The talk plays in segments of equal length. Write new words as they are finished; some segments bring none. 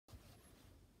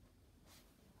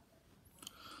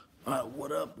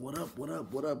What up, what up, what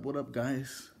up, what up, what up,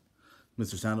 guys?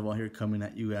 Mr. Sandoval here coming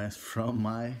at you guys from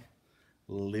my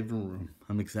living room.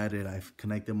 I'm excited. I've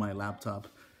connected my laptop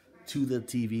to the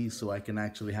TV so I can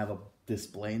actually have a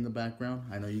display in the background.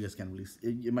 I know you guys can't really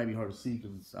it might be hard to see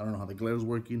because I don't know how the glare is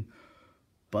working,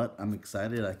 but I'm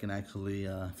excited. I can actually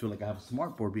feel like I have a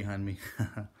smart board behind me.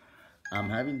 I'm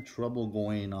having trouble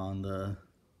going on the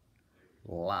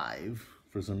live.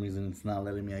 For some reason, it's not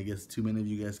letting me. I guess too many of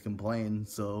you guys complain,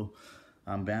 so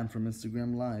I'm banned from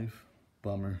Instagram Live.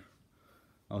 Bummer.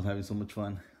 I was having so much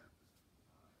fun.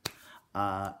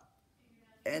 Uh,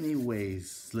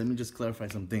 Anyways, let me just clarify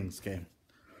some things, okay?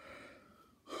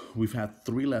 We've had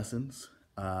 3 lessons,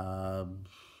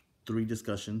 3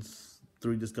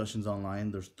 discussions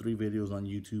online. There's 3 videos on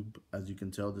YouTube, as you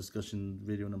can tell. Discussion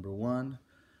video number 1.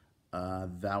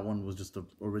 That one was just the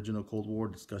original Cold War.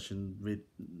 Discussion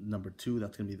number 2,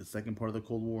 that's going to be the second part of the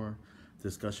Cold War.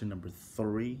 Discussion number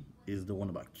 3 is the one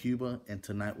about Cuba. And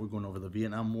tonight we're going over the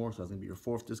Vietnam War. So that's going to be your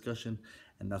 4th discussion.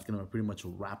 And that's going to pretty much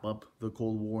wrap up the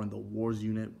Cold War and the wars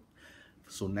unit.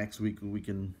 So next week we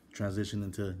can transition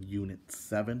into Unit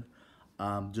 7.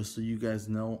 Just so you guys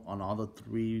know, on all the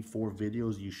 3-4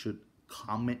 videos, you should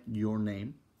comment your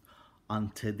name.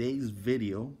 On today's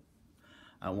video,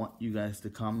 I want you guys to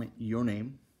comment your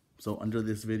name. So under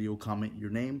this video, comment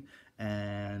your name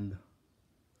and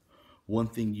one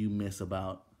thing you miss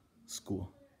about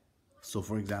school. So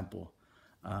for example,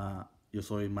 yo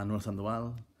soy Manuel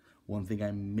Sandoval. One thing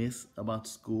I miss about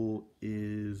school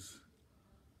is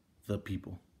the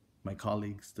people, my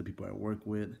colleagues, the people I work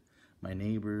with, my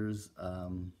neighbors,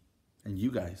 and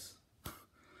you guys.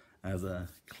 As a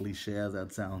cliche as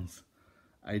that sounds,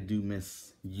 I do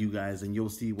miss you guys, and you'll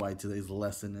see why today's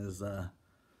lesson is a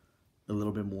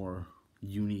little bit more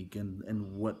unique.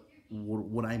 And what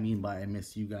I mean by I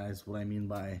miss you guys, what I mean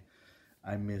by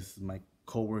I miss my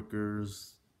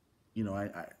coworkers. You know,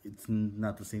 it's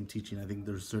not the same teaching. I think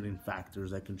there's certain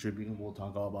factors that contribute, and we'll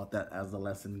talk all about that as the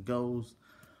lesson goes.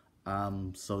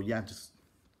 So yeah, just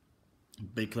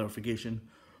big clarification.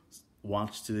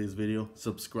 Watch today's video.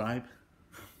 Subscribe.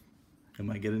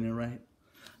 Am I getting it right?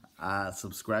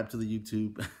 Subscribe to the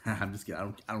YouTube. I'm just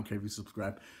kidding. I don't care if you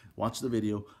subscribe. Watch the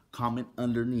video. Comment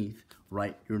underneath.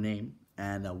 Write your name.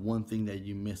 And one thing that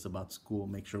you miss about school,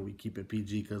 make sure we keep it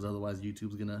PG because otherwise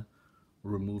YouTube's going to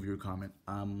remove your comment.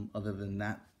 Other than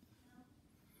that,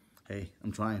 hey,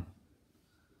 I'm trying.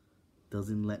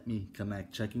 Doesn't let me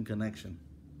connect. Checking connection.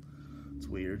 It's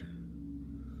weird.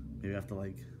 Maybe I have to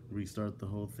like restart the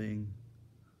whole thing.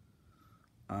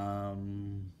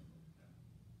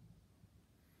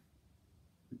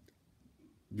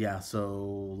 Yeah,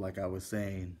 so like I was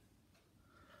saying,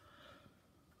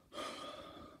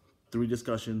 3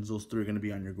 discussions. Those 3 are going to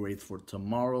be on your grades for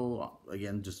tomorrow.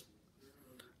 Again, just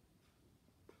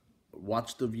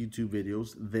watch the YouTube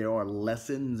videos. There are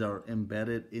lessons that are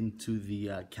embedded into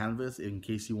the Canvas. In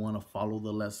case you want to follow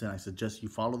the lesson, I suggest you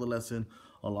follow the lesson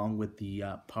along with the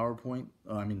PowerPoint.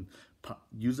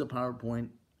 Use the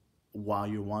PowerPoint while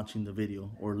you're watching the video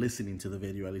or listening to the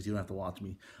video. At least you don't have to watch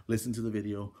me. Listen to the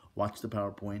video, watch the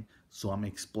PowerPoint. So I'm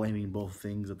explaining both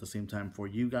things at the same time for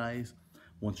you guys.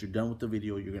 Once you're done with the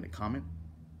video, you're going to comment.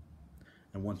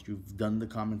 And once you've done the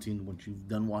commenting, once you've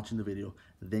done watching the video,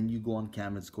 then you go on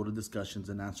Canvas, go to discussions,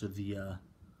 and answer the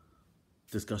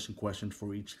discussion questions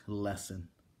for each lesson.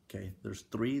 Okay, there's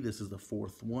 3. This is the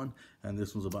 4th one, and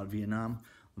this one's about Vietnam.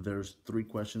 There's 3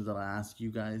 questions that I ask you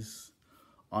guys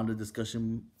on the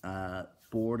discussion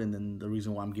board, and then the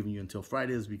reason why I'm giving you until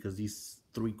Friday is because these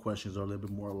 3 questions are a little bit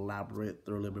more elaborate.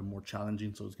 They're a little bit more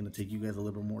challenging, so it's going to take you guys a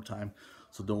little bit more time.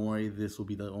 So don't worry, this will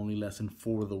be the only lesson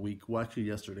for the week. Well, actually,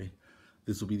 yesterday.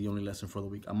 This will be the only lesson for the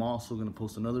week. I'm also going to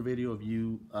post another video of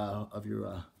you, of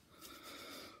your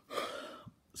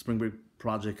spring break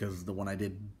project, because the one I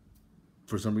did,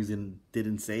 for some reason,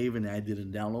 didn't save and I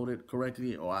didn't download it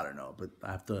correctly. Oh, I don't know, but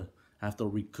I have to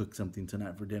recook something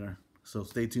tonight for dinner. So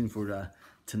stay tuned for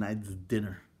tonight's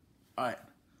dinner. All right.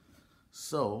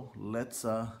 So let's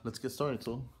get started.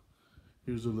 So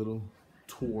here's a little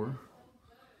tour,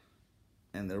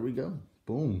 and there we go.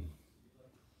 Boom.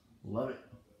 Love it.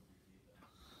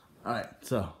 All right,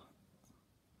 so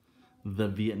the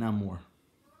Vietnam War,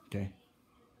 okay?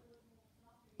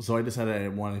 So I decided I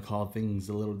wanted to call things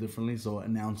a little differently. So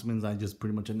announcements, I just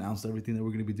pretty much announced everything that we're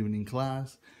going to be doing in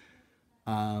class.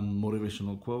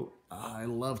 Motivational quote. I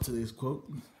love today's quote.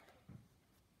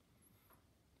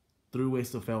 3 ways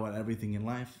to fail at everything in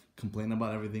life: complain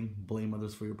about everything, blame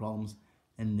others for your problems,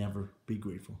 and never be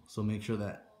grateful. So make sure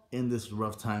that in this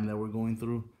rough time that we're going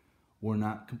through, we're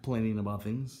not complaining about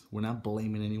things, we're not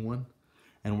blaming anyone,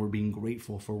 and we're being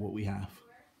grateful for what we have.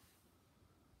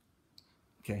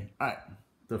 Okay, all right.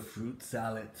 The fruit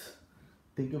salad.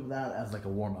 Think of that as like a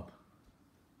warm up.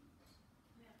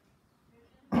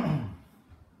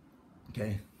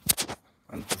 Okay,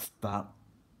 let's just stop.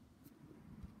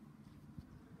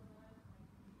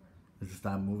 Let's just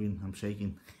stop moving. I'm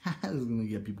shaking. This is gonna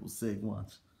get people sick.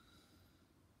 Watch.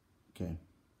 Okay.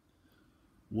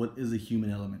 What is a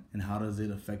human element and how does it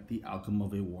affect the outcome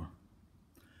of a war?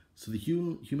 So the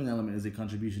human element is a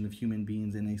contribution of human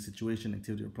beings in a situation,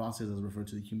 activity, or process as referred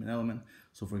to the human element.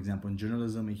 So for example, in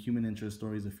journalism, a human interest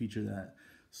story is a feature that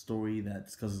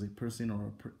discusses a person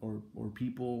or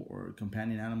people or a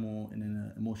companion animal in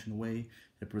an emotional way.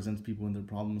 It presents people and their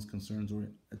problems, concerns, or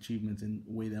achievements in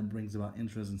a way that brings about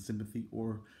interest and sympathy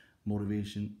or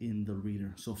motivation in the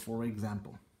reader. So for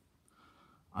example,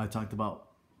 I talked about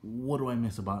what do I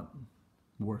miss about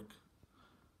work?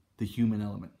 The human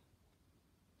element.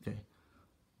 Okay.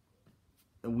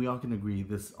 We all can agree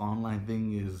this online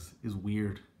thing is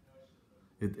weird.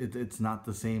 It's not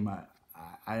the same.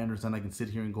 I understand I can sit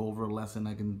here and go over a lesson.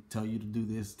 I can tell you to do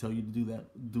this, tell you to do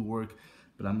that, do work.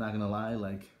 But I'm not going to lie.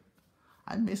 Like,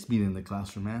 I miss being in the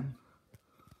classroom, man.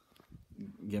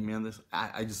 Get me on this?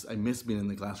 I miss being in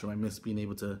the classroom. I miss being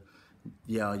able to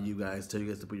yell at you guys, tell you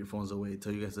guys to put your phones away,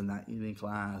 tell you guys to not eat in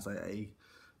class. I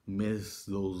miss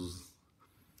those,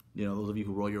 those of you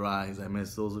who roll your eyes. I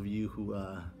miss those of you who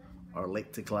are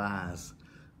late to class.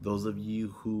 Those of you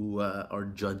who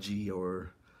are judgy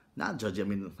or not judgy. I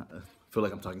mean, I feel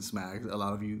like I'm talking smack. A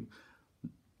lot of you,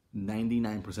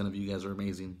 99% of you guys are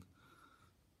amazing.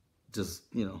 Just,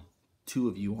 two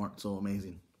of you aren't so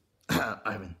amazing.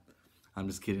 Ivan. I'm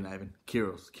just kidding, Ivan.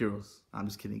 Kiros. I'm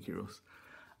just kidding, Kiros.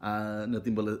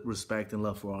 Nothing but respect and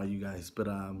love for all you guys. But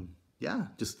yeah,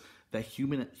 just that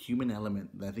human element.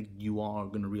 I think you all are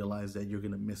gonna realize that you're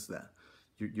gonna miss that.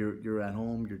 You're at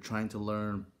home, you're trying to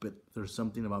learn, but there's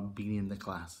something about being in the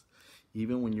class.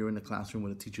 Even when you're in the classroom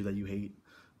with a teacher that you hate,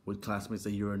 with classmates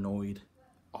that you're annoyed,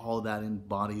 all that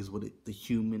embodies what the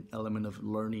human element of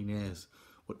learning is,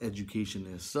 what education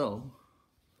is. So,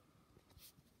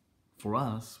 for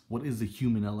us, what is the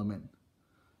human element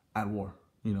at war?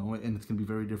 And it's going to be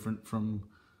very different from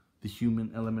the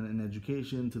human element in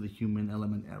education to the human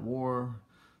element at war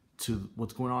to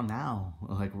what's going on now.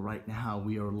 Like right now,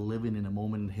 we are living in a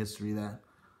moment in history that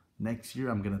next year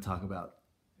I'm going to talk about.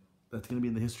 That's going to be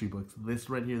in the history books. This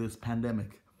right here, this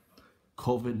pandemic,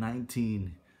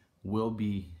 COVID-19 will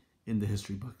be in the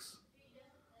history books,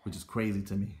 which is crazy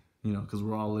to me, because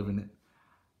we're all living it.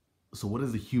 So what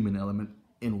is the human element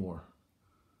in war?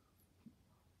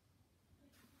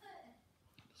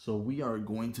 So we are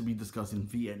going to be discussing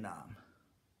Vietnam.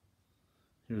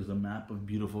 Here's a map of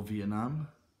beautiful Vietnam.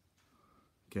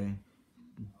 Okay.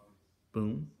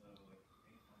 Boom.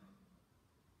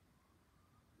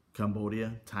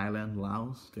 Cambodia, Thailand,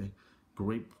 Laos. Okay.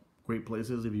 Great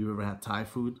places. If you've ever had Thai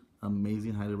food,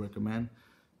 amazing. Highly recommend.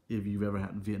 If you've ever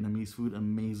had Vietnamese food,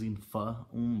 amazing. Pho.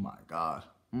 Oh my God.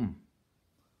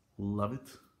 Love it.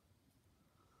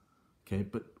 Okay,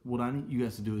 but what I need you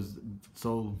guys to do is,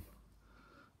 so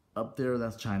up there,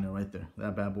 that's China right there.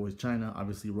 That bad boy is China.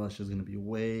 Obviously, Russia is going to be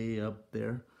way up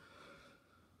there.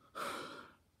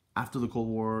 After the Cold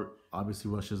War, obviously,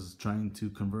 Russia is trying to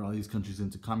convert all these countries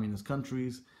into communist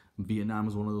countries. Vietnam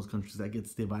is one of those countries that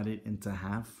gets divided into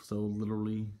half. So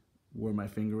literally, where my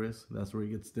finger is, that's where it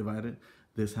gets divided.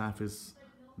 This half is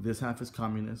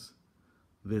communist.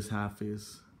 This half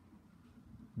is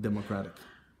democratic.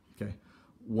 Okay.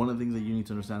 One of the things that you need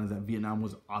to understand is that Vietnam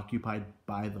was occupied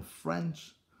by the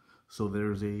French. So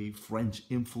there's a French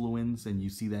influence, and you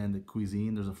see that in the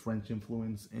cuisine. There's a French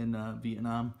influence in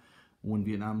Vietnam when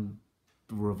Vietnam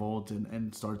revolts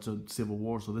and starts a civil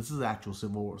war. So this is actual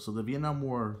civil war. So the Vietnam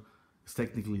War is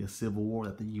technically a civil war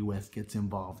that the U.S. gets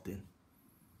involved in.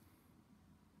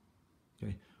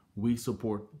 Okay, we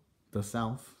support the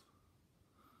South,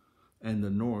 and the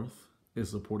North is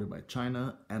supported by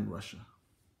China and Russia.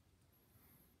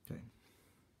 Okay.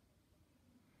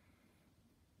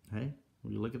 Hey.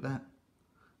 Will you look at that?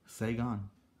 Saigon.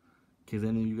 In case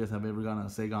any of you guys have ever gone to a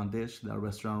Saigon Dish, that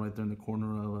restaurant right there in the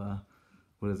corner of,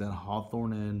 what is that,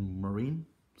 Hawthorne and Marine?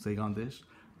 Saigon Dish.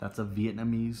 That's a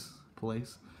Vietnamese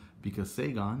place because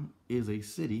Saigon is a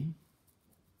city.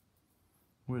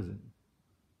 Where is it?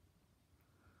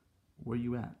 Where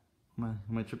you at?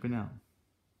 Am I tripping out?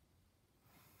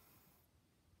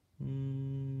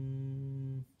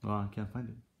 Oh, I can't find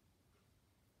it.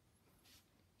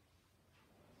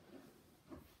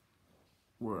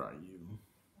 Where are you?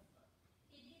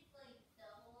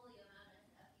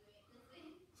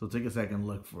 So take a second,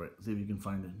 look for it, see if you can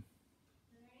find it.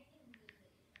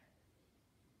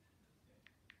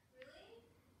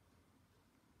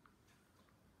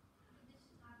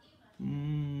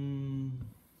 Mm,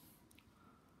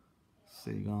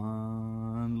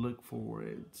 Saigon, look for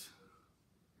it.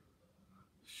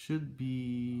 Should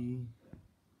be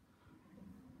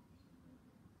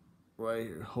right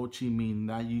here. Ho Chi Minh.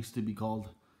 That used to be called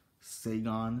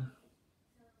Saigon.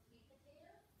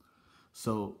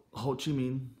 So Ho Chi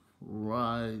Minh,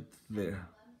 right there.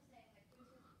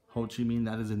 Ho Chi Minh.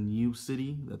 That is a new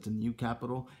city. That's a new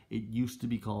capital. It used to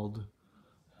be called.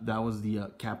 That was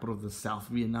the capital of the South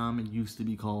Vietnam. It used to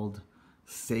be called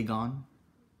Saigon.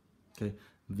 Okay.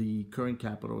 The current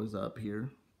capital is up here,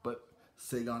 but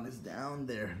Saigon is down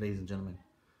there, ladies and gentlemen.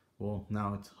 Well,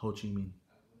 now it's Ho Chi Minh.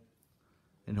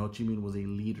 And Ho Chi Minh was a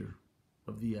leader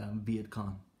of the Viet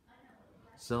Cong.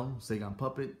 So, Saigon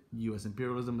puppet, U.S.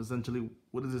 imperialism, essentially.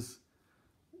 What is this?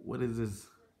 What is this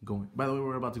going? By the way,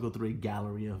 we're about to go through a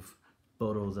gallery of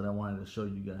photos that I wanted to show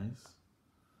you guys.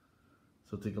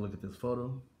 So take a look at this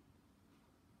photo.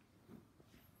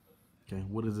 Okay,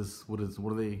 what is this? What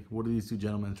are these two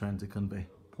gentlemen trying to convey?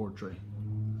 Portray.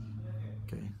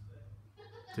 Okay.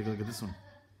 Take a look at this one.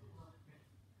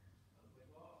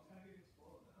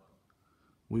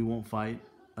 We won't fight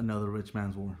another rich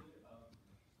man's war.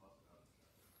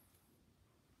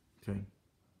 Okay.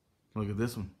 Look at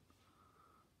this one.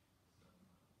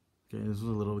 Okay, this was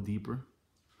a little deeper,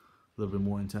 a little bit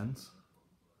more intense.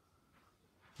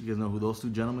 You guys know who those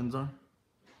two gentlemen are?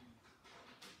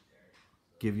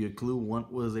 Give you a clue. One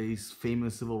was a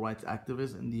famous civil rights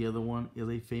activist, and the other one is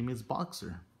a famous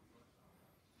boxer.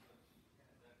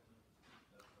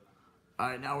 All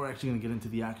right, now we're actually going to get into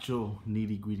the actual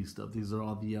nitty-gritty stuff. These are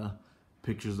all the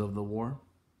pictures of the war.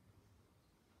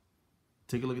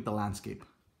 Take a look at the landscape.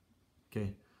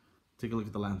 Okay, take a look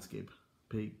at the landscape.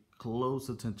 Pay close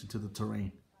attention to the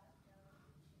terrain.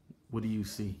 What do you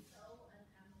see?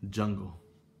 Jungle.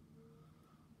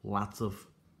 Lots of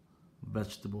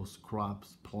vegetables,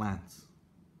 crops, plants.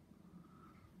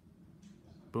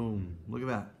 Boom. Look at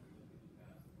that.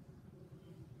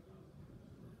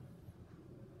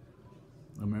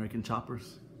 American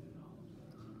choppers.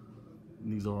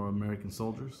 These are American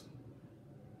soldiers.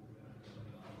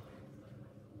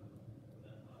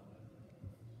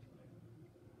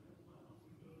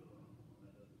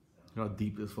 Look how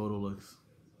deep this photo looks.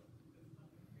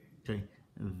 Okay,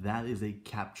 that is a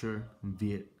captured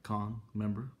Viet Cong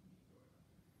member.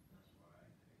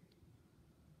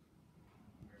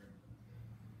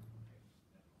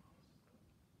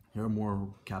 Here are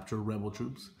more captured rebel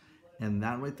troops. And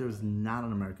that right there is not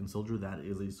an American soldier. That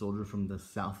is a soldier from the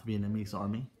South Vietnamese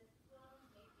army.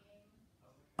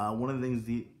 One of the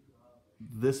things,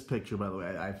 this picture, by the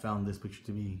way, I found this picture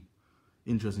to be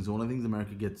interesting. So one of the things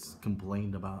America gets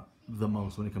complained about the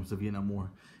most when it comes to Vietnam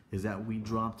War is that we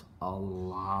dropped a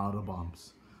lot of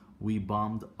bombs. We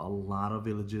bombed a lot of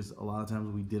villages. A lot of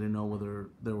times we didn't know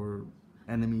whether there were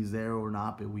enemies there or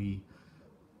not, but we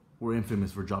were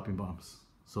infamous for dropping bombs.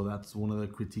 So that's one of the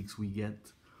critiques we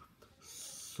get.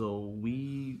 So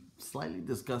we slightly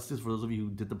discussed this for those of you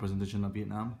who did the presentation of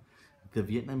Vietnam. The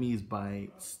Vietnamese by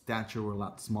stature were a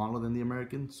lot smaller than the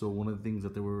Americans. So one of the things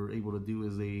that they were able to do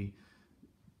is they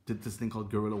did this thing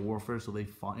called guerrilla warfare. So they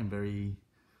fought in very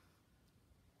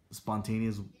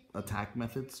spontaneous attack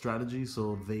method strategies.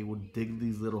 So they would dig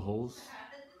these little holes.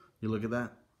 You look at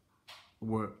that,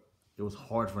 where it was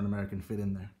hard for an American to fit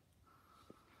in there.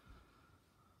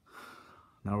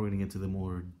 Now we're going to get to the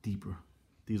more deeper.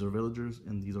 These are villagers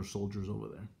and these are soldiers over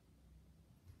there.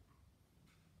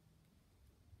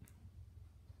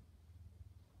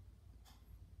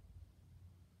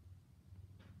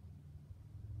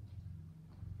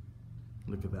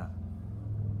 Look at that.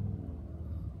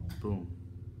 Boom.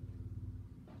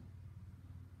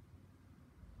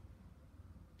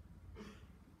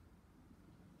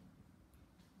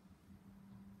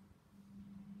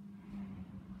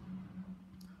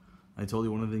 I told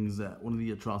you one of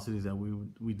the atrocities that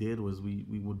we did was we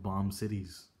would bomb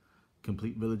cities,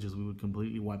 complete villages. We would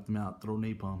completely wipe them out, throw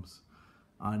napalms.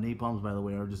 Napalms, by the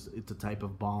way, it's a type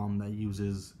of bomb that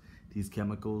uses these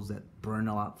chemicals that burn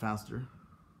a lot faster.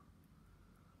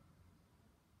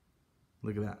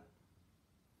 Look at that.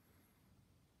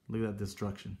 Look at that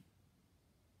destruction.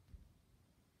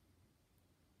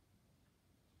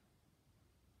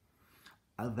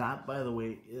 That, by the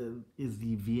way, is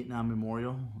the Vietnam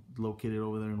Memorial located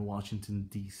over there in Washington,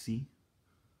 D.C.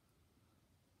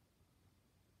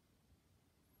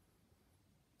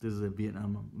 This is a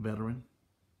Vietnam veteran.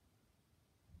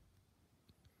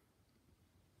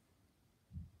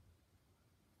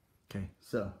 Okay,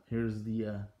 so here's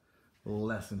the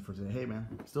lesson for today. Hey, man,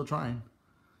 still trying.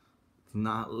 It's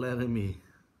not letting me.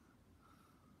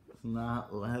 It's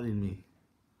not letting me.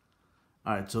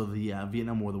 All right, so the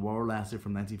Vietnam War. The war lasted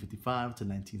from 1955 to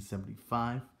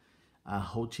 1975.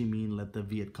 Ho Chi Minh led the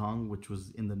Viet Cong, which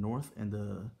was in the north, and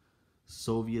the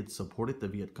Soviets supported the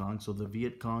Viet Cong. So the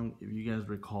Viet Cong, if you guys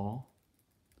recall,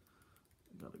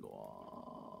 gotta go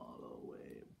all the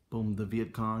way. Boom, the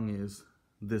Viet Cong is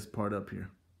this part up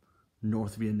here,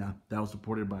 North Vietnam. That was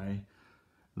supported by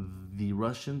the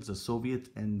Russians, the Soviets,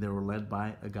 and they were led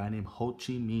by a guy named Ho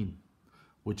Chi Minh,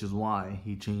 which is why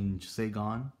he changed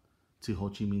Saigon to Ho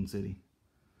Chi Minh City.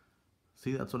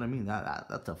 See, that's what I mean.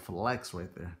 That's a flex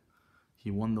right there. He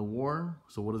won the war,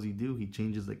 so what does he do? He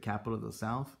changes the capital of the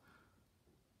South,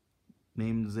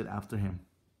 names it after him.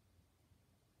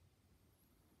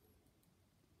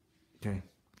 Okay,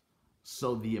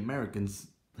 so the Americans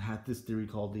had this theory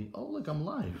called the, oh look, I'm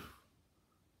live.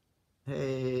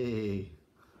 Hey,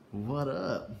 what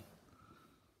up?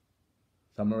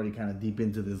 So I'm already kind of deep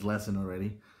into this lesson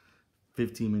already.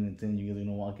 15 minutes in, you guys are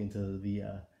gonna walk into the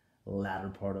latter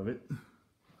part of it.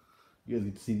 You guys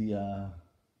get to see the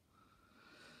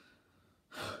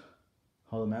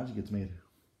how the magic gets made.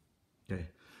 Okay,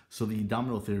 so the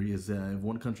domino theory is if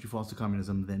one country falls to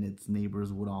communism, then its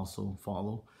neighbors would also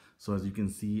follow. So as you can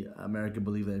see, America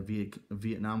believed that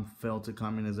Vietnam fell to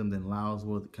communism, then Laos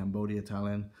would, Cambodia,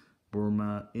 Thailand,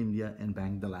 Burma, India, and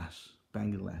Bangladesh.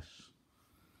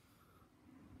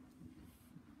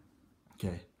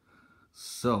 Okay,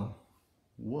 so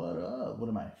what up? What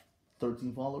am I?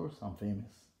 13 followers? I'm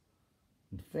famous.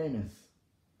 I'm famous.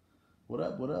 What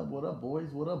up? What up? What up,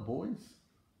 boys? What up, boys?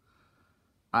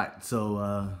 All right,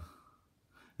 so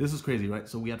this is crazy, right?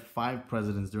 So we had 5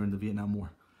 presidents during the Vietnam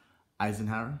War: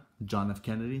 Eisenhower, John F.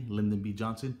 Kennedy, Lyndon B.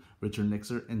 Johnson, Richard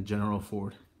Nixon, and General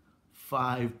Ford.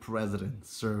 5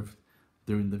 presidents served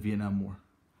during the Vietnam War.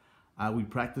 We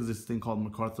practiced this thing called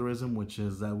MacArthurism, which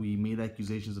is that we made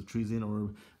accusations of treason,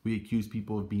 or we accused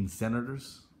people of being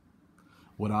senators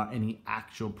without any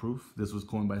actual proof. This was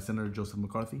coined by Senator Joseph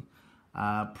McCarthy.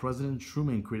 President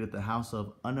Truman created the House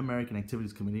of Un-American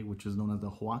Activities Committee, which is known as the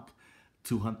HOAC,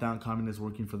 to hunt down communists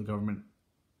working for the government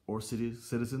or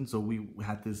citizens. So we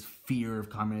had this fear of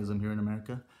communism here in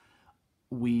America.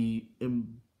 We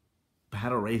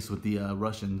had a race with the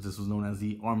Russians. This was known as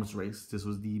the arms race. This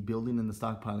was the building and the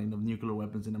stockpiling of nuclear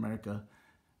weapons in America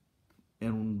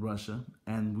and Russia.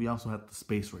 And we also had the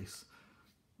space race.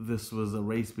 This was a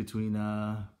race between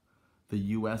the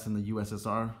US and the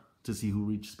USSR to see who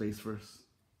reached space first.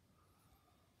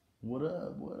 What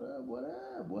up? What up? What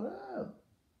up? What up?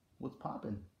 What's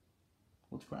popping?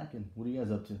 What's cracking? What are you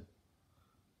guys up to?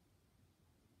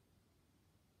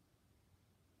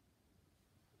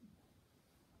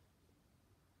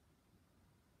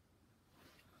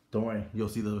 Don't worry, you'll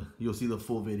see the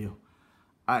full video.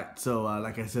 All right, so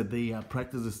like I said, they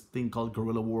practiced this thing called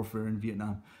guerrilla warfare in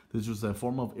Vietnam. This was a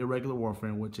form of irregular warfare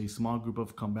in which a small group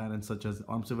of combatants, such as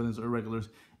armed civilians or irregulars,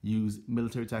 use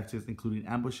military tactics, including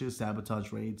ambushes,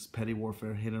 sabotage raids, petty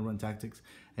warfare, hit-and-run tactics,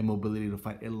 and mobility to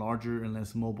fight a larger and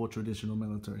less mobile traditional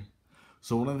military.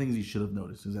 So one of the things you should have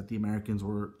noticed is that the Americans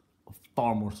were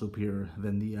far more superior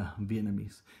than the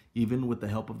Vietnamese. Even with the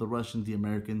help of the Russians, the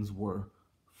Americans were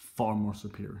far more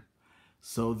superior.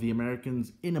 So the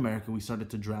Americans, in America, we started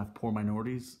to draft poor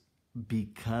minorities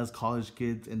because college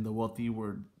kids and the wealthy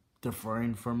were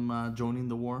deferring from joining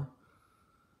the war.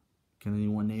 Can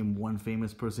anyone name one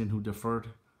famous person who deferred?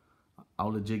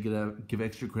 I'll legit give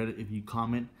extra credit if you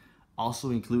comment. Also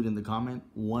include in the comment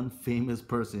one famous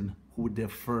person who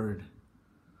deferred,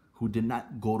 who did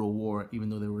not go to war even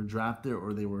though they were drafted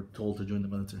or they were told to join the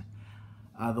military.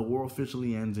 The war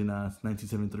officially ends in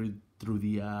 1973 through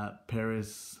the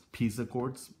Paris Peace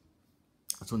Accords.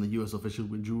 That's when the U.S. officials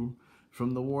withdrew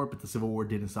from the war, but the Civil War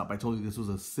didn't stop. I told you this was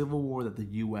a civil war that the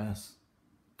U.S.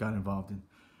 got involved in.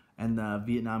 And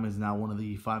Vietnam is now one of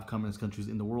the 5 communist countries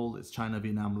in the world. It's China,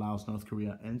 Vietnam, Laos, North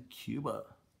Korea, and Cuba.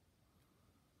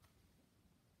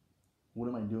 What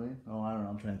am I doing? Oh, I don't know.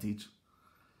 I'm trying to teach.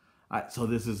 All right, so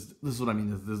this is what I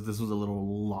mean. This was a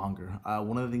little longer.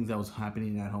 One of the things that was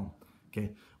happening at home.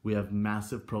 Okay, we have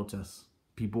massive protests.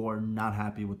 People are not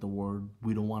happy with the war.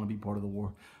 We don't want to be part of the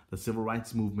war. The civil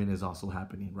rights movement is also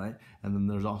happening, right? And then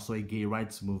there's also a gay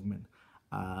rights movement.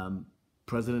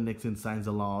 President Nixon signs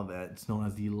a law that's known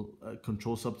as the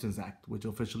Controlled Substance Act, which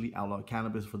officially outlawed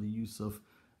cannabis for the use.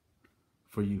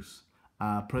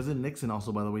 President Nixon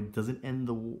also, by the way, does end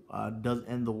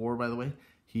the war. By the way,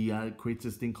 he creates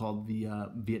this thing called the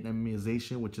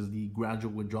Vietnamization, which is the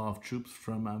gradual withdrawal of troops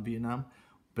from Vietnam.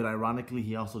 But ironically,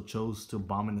 he also chose to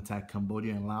bomb and attack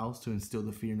Cambodia and Laos to instill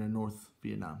the fear in North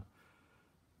Vietnam.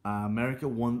 America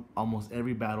won almost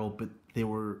every battle, but they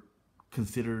were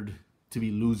considered to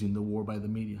be losing the war by the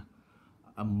media.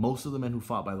 Most of the men who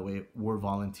fought, by the way, were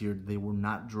volunteered. They were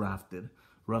not drafted.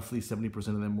 Roughly 70%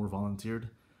 of them were volunteered.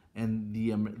 And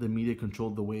the media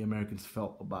controlled the way Americans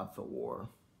felt about the war.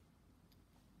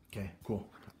 Okay, cool.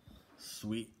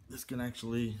 Sweet. This can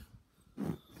actually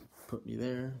put me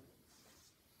there.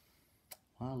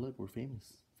 Wow, look, we're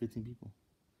famous. 15 people.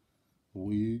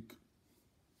 Weak.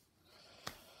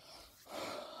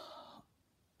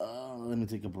 Let me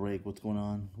take a break. What's going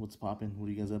on? What's popping? What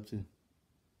are you guys up to?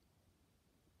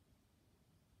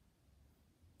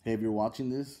 Hey, if you're watching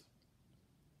this,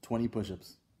 20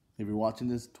 push-ups. If you're watching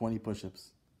this, 20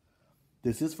 push-ups.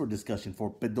 This is for discussion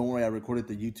but don't worry, I recorded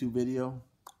the YouTube video.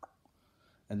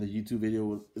 And the YouTube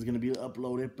video is going to be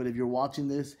uploaded. But if you're watching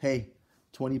this, hey,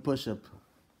 20 push-up.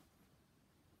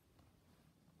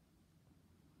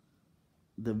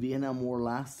 The Vietnam War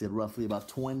lasted roughly about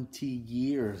 20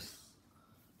 years.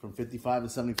 From 55 to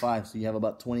 75. So you have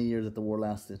about 20 years that the war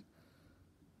lasted.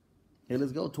 Hey,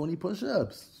 let's go. 20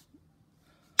 push-ups.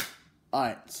 All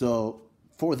right. So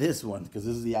for this one, because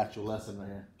this is the actual lesson right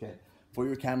here. Okay. For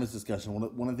your Canvas discussion,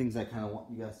 one of the things I kind of want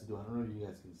you guys to do, I don't know if you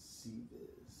guys can see this.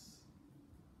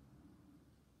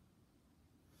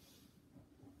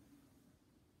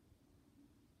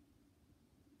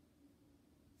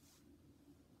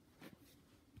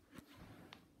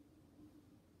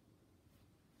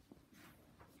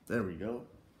 There we go.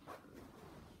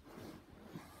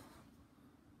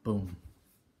 Boom.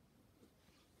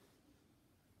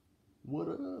 What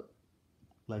up?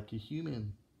 Like a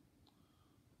human.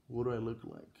 What do I look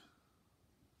like?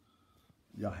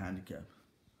 Y'all handicap.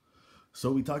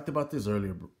 So we talked about this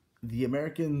earlier. The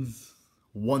Americans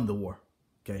won the war.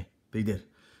 Okay? They did.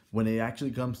 When it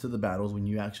actually comes to the battles, when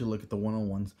you actually look at the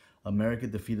one-on-ones, America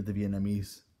defeated the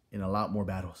Vietnamese in a lot more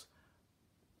battles.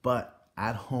 But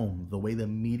at home, the way the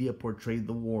media portrayed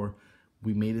the war,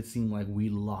 we made it seem like we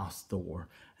lost the war.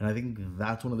 And I think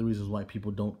that's one of the reasons why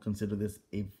people don't consider this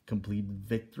a complete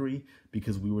victory,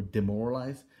 because we were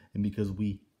demoralized and because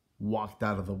we walked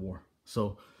out of the war.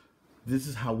 So this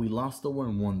is how we lost the war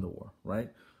and won the war,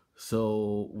 right?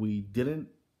 So we didn't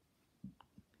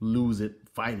lose it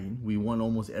fighting. We won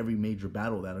almost every major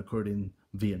battle that occurred in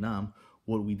Vietnam.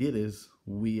 What we did is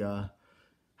we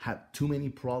had too many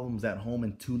problems at home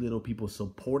and too little people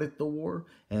supported the war.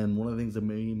 And one of the things the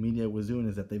media was doing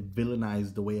is that they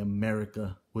villainized the way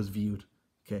America was viewed.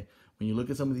 Okay, when you look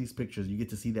at some of these pictures, you get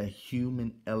to see that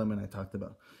human element I talked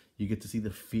about. You get to see the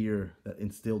fear that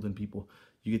instilled in people.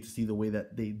 You get to see the way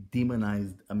that they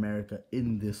demonized America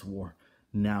in this war.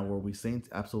 Now, were we saints?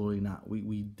 Absolutely not.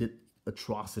 We did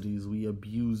atrocities. We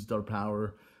abused our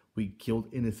power. We killed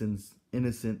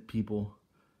innocent people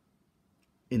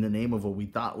in the name of what we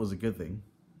thought was a good thing,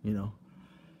 you know?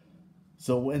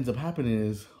 So what ends up happening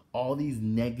is all these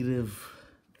negative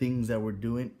things that we're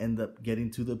doing end up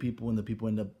getting to the people, and the people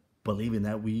end up believing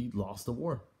that we lost the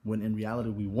war, when in reality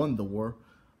we won the war.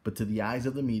 But to the eyes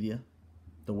of the media,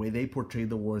 the way they portrayed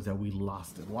the war is that we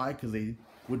lost it. Why? Because they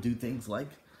would do things like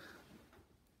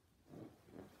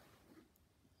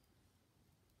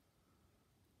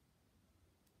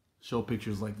show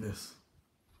pictures like this,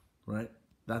 right?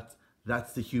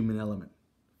 That's the human element.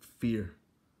 Fear.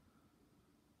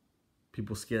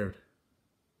 People scared.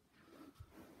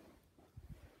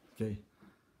 Okay.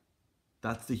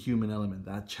 That's the human element.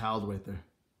 That child right there.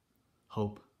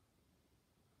 Hope.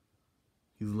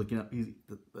 He's looking up.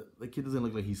 The kid doesn't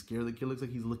look like he's scared. The kid looks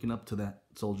like he's looking up to that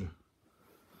soldier.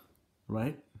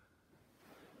 Right?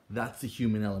 That's the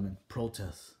human element.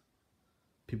 Protests.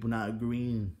 People not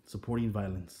agreeing, supporting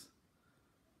violence.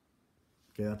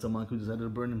 Okay, that's a monk who decided to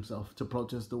burn himself to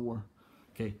protest the war.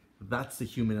 Okay, that's the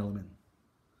human element.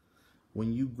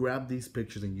 When you grab these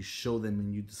pictures and you show them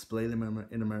and you display them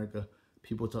in America,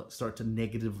 people start to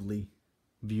negatively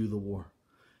view the war.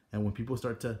 And when people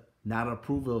start to not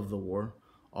approve of the war,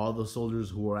 all the soldiers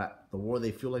who are at the war,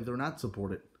 they feel like they're not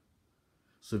supported.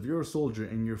 So if you're a soldier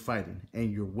and you're fighting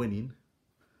and you're winning,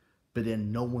 but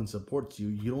then no one supports you,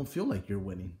 you don't feel like you're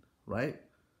winning, right?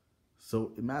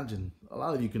 So imagine, a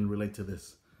lot of you can relate to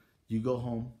this. You go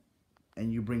home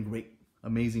and you bring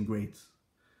amazing grades.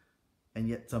 And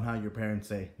yet somehow your parents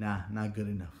say, nah, not good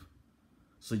enough.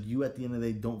 So you at the end of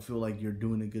the day don't feel like you're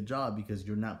doing a good job because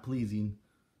you're not pleasing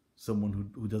someone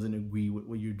who doesn't agree with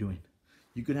what you're doing.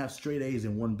 You could have straight A's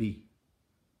and 1B.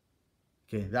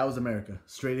 Okay, that was America.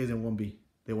 Straight A's and 1B.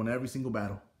 They won every single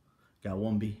battle. Got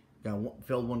 1B.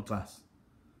 Failed one class.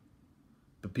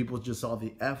 But people just saw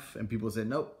the F and people said,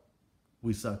 nope.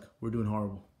 We suck. We're doing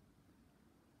horrible.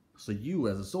 So you,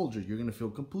 as a soldier, you're going to feel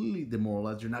completely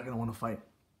demoralized. You're not going to want to fight.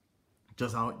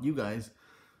 Just how you guys,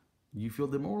 you feel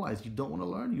demoralized. You don't want to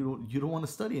learn. You don't want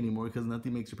to study anymore because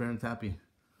nothing makes your parents happy.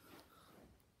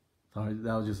 Sorry,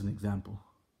 that was just an example.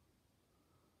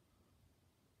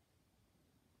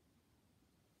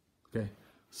 Okay,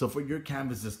 so for your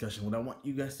Canvas discussion, what I want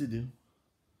you guys to do,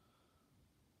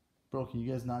 bro, can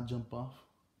you guys not jump off?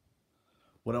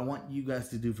 What I want you guys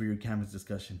to do for your Canvas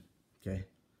discussion, okay,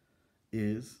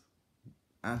 is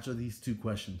answer these 2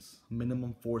 questions.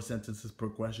 Minimum 4 sentences per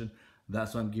question.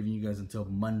 That's why I'm giving you guys until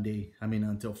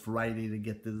Friday to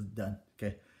get this done.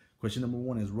 Okay. Question number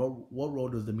 1 is what role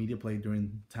does the media play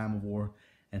during time of war,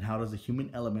 and how does the human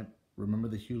element, remember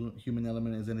the human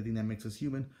element is anything that makes us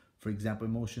human, for example,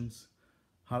 emotions.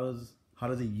 How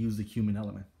does it use the human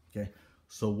element? Okay.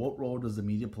 So what role does the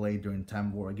media play during time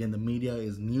of war? Again, the media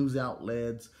is news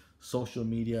outlets, social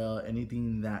media,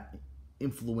 anything that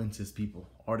influences people,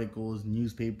 articles,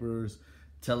 newspapers,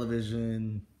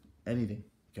 television, anything.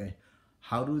 Okay.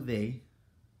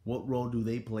 What role do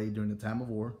they play during the time of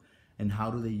war, and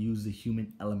how do they use the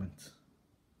human element?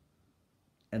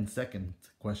 And second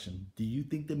question, do you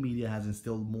think the media has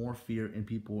instilled more fear in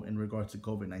people in regards to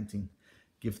COVID-19?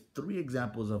 Give 3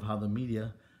 examples of how the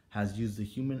media has used the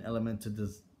human element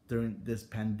during this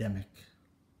pandemic.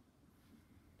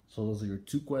 So those are your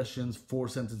 2 questions, 4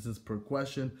 sentences per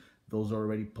question. Those are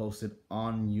already posted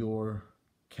on your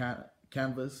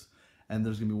Canvas. And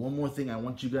there's gonna be one more thing. I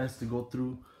want you guys to go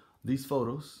through these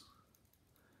photos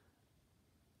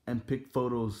and pick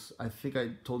photos. I think I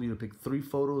told you to pick 3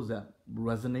 photos that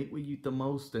resonate with you the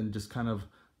most, and just kind of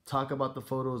talk about the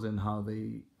photos and how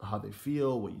they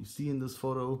feel, what you see in this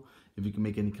photo, if you can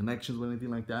make any connections with anything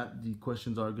like that. The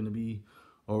questions are going to be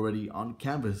already on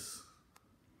Canvas.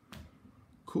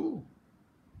 Cool.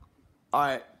 All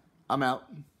right, I'm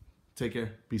out. Take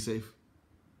care. Be safe.